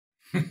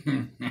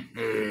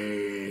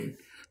In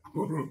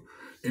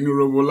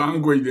Yoruba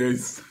language,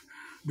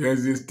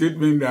 there's a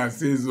statement that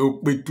says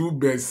 "Opetu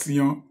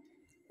besion,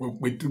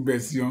 opetu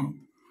besion."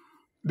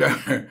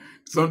 That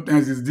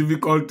sometimes it's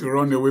difficult to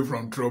run away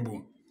from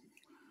trouble.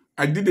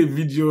 I did a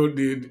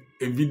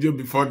video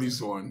before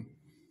this one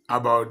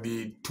about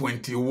the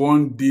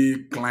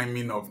 21-day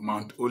climbing of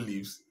Mount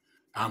Olives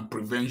and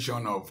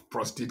prevention of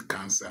prostate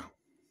cancer.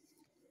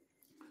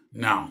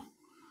 Now,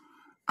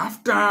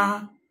 after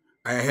I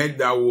heard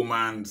that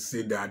woman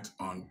say that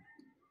on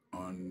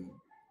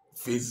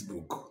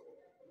Facebook,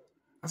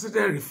 I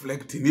started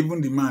reflecting,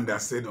 even the man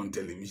that said on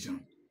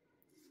television,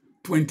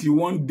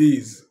 21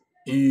 days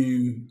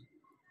in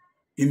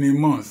a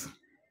month.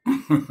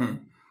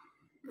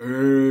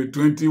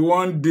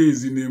 21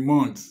 days in a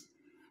month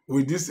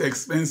with this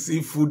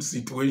expensive food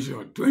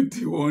situation.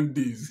 21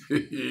 days.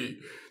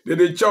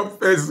 They chop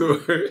first.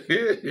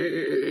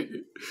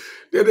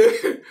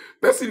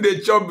 Person they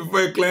chop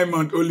before I climb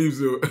Mount Olives.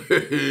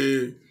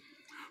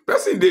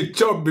 Person they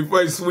chop before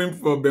I swim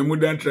for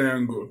Bermuda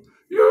Triangle.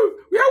 Where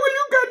will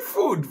you get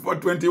food for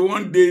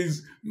 21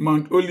 days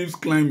Mount Olives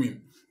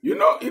climbing? You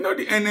know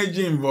the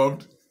energy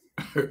involved.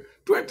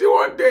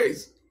 21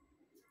 days.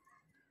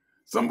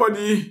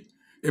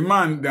 A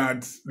man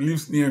that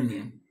lives near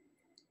me,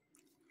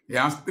 he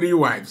has 3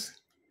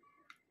 wives.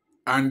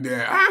 And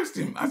I asked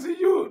him, I said,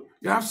 you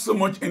have so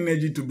much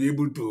energy to be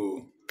able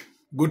to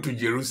go to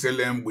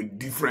Jerusalem with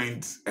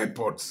different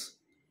airports.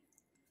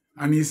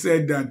 And he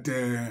said that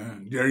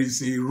there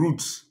is a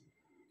route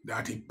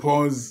that he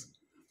pours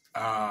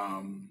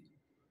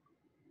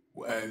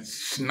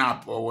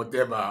schnapp or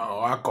whatever,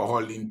 or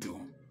alcohol into,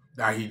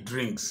 that he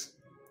drinks.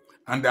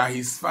 And that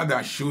his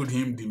father showed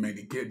him the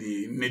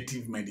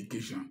native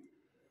medication.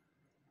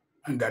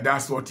 And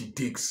that's what he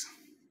takes.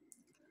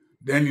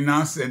 Then he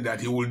now said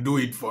that he will do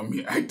it for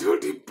me. I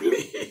told him,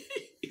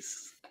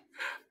 please.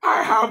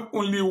 I have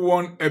only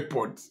one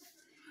airport.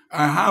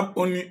 I have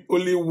only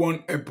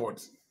one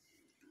airport.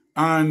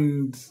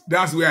 And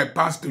that's where I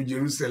pass to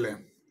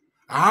Jerusalem.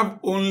 I have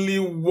only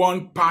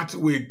one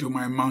pathway to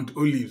my Mount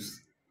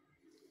Olives.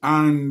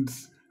 And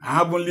I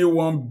have only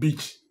one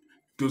beach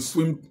to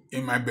swim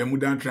in my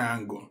Bermuda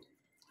Triangle.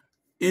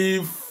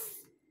 If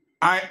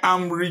I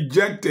am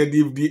rejected,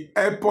 if the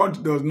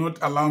airport does not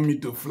allow me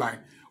to fly,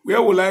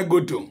 where will I go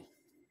to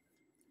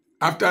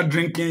after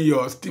drinking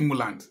your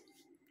stimulant?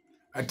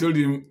 I told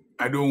him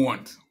I don't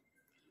want.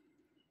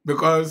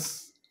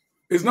 Because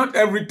it's not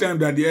every time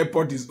that the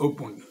airport is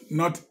open.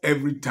 Not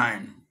every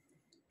time.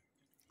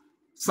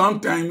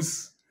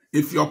 Sometimes,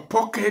 if your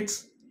pocket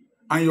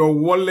and your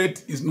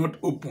wallet is not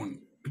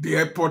open, the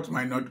airport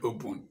might not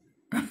open.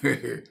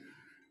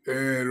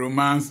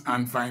 Romance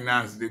and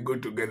finance, they go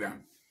together.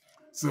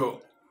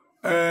 So,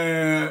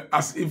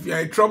 as if you're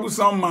a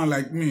troublesome man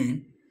like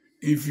me,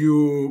 if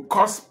you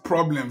cause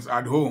problems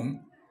at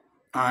home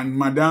and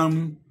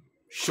madam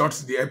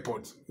shuts the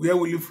airport, where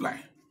will you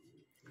fly?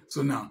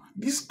 So now,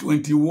 this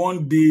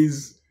 21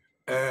 days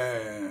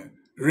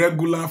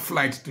regular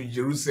flight to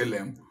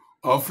Jerusalem,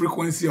 or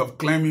frequency of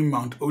climbing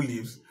Mount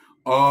Olives,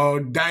 or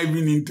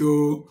diving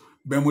into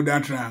Bermuda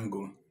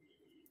Triangle,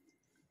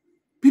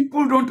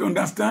 people don't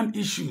understand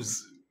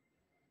issues.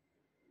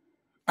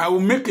 I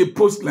will make a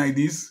post like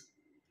this.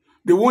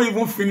 They won't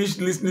even finish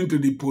listening to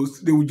the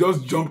post. They will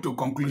just jump to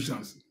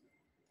conclusions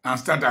and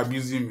start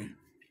abusing me.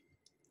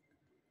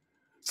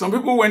 Some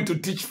people went to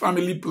teach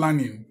family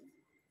planning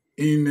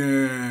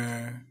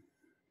in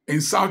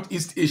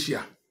Southeast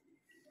Asia.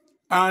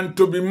 And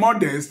to be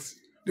modest,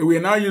 they were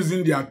now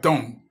using their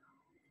thumb.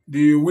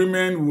 The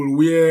women will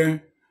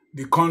wear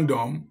the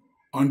condom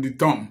on the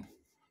thumb.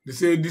 They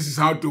say this is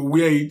how to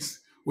wear it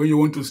when you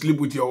want to sleep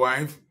with your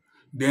wife.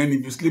 Then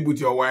if you sleep with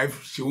your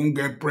wife, she won't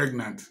get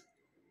pregnant.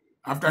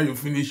 After you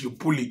finish, you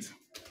pull it.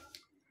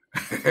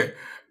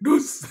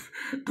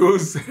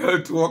 Those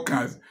health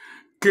workers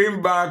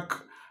came back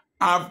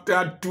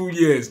after 2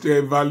 years to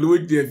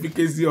evaluate the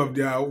efficacy of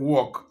their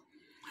work.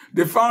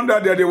 They found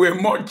out that there were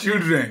more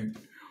children.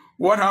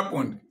 What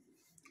happened?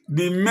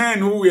 The men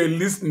who were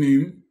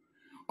listening,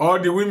 or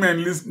the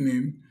women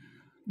listening,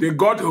 they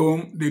got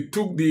home, they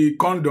took the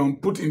condom,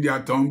 put in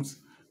their thumbs,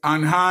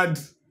 and had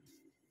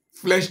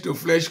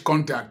flesh-to-flesh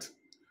contact,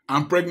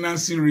 and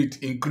pregnancy rate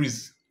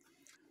increased.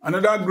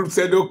 Another group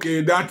said,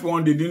 okay, that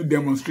one, they didn't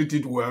demonstrate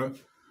it well.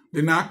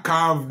 They now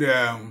carved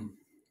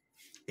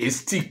a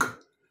stick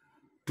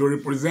to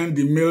represent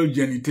the male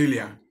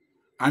genitalia.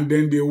 And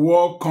then they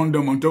wore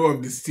condom on top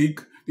of the stick.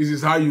 This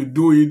is how you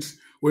do it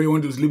when you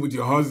want to sleep with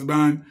your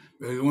husband.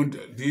 You want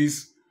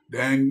this.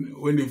 Then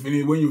when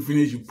you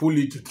finish, you pull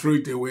it, you throw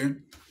it away.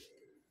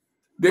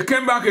 They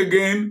came back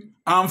again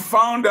and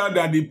found out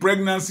that the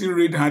pregnancy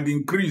rate had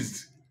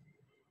increased.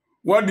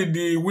 What did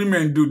the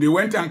women do? They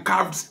went and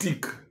carved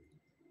stick.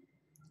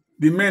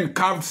 The men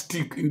carved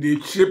stick in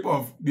the shape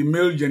of the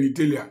male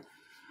genitalia.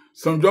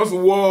 Some just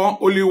wore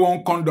only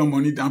one condom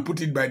on it and put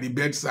it by the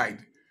bedside.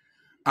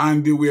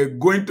 And they were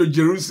going to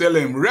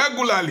Jerusalem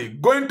regularly,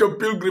 going to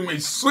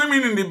pilgrimage,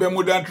 swimming in the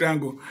Bermuda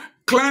Triangle,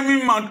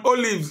 climbing Mount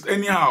Olives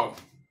anyhow.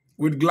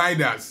 with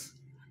gliders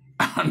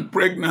and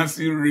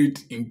pregnancy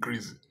rate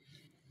increase.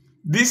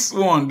 This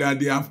one that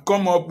they have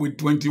come up with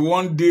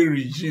 21-day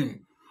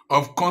regime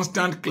of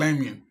constant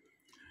climbing.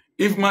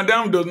 If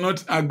Madam does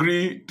not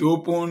agree to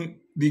open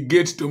the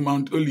gate to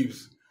Mount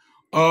Olives,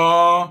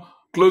 or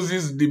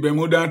closes the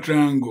Bermuda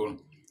Triangle,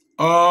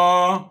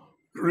 or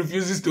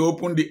refuses to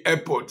open the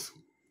airport,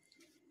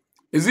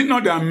 is it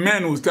not that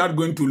men will start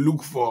going to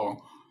look for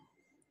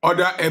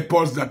other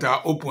airports that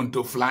are open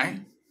to fly?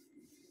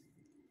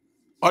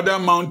 Other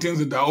mountains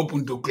that are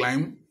open to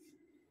climb?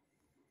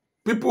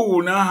 People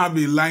will now have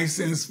a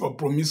license for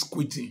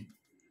promiscuity.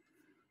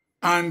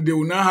 And they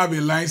will now have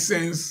a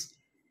license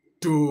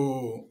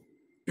to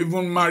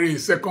even marry a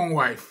second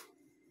wife.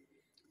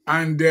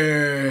 And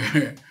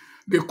the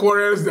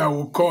quarrels that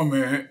will come,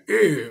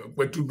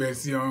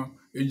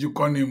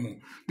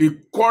 the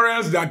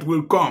quarrels that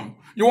will come.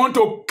 You want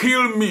to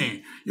kill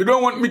me. You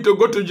don't want me to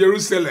go to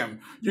Jerusalem.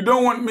 You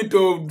don't want me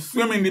to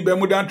swim in the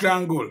Bermuda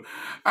Triangle.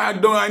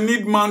 I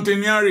need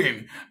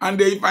mountaineering. And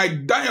if I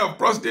die of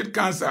prostate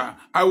cancer,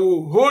 I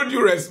will hold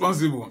you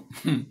responsible.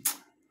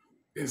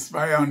 There's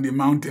fire on the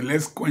mountain.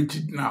 Let's quench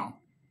it now.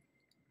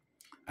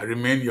 I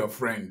remain your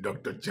friend,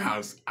 Dr.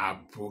 Charles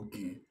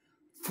Apoki.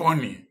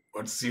 Funny,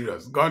 but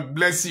serious. God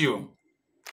bless you.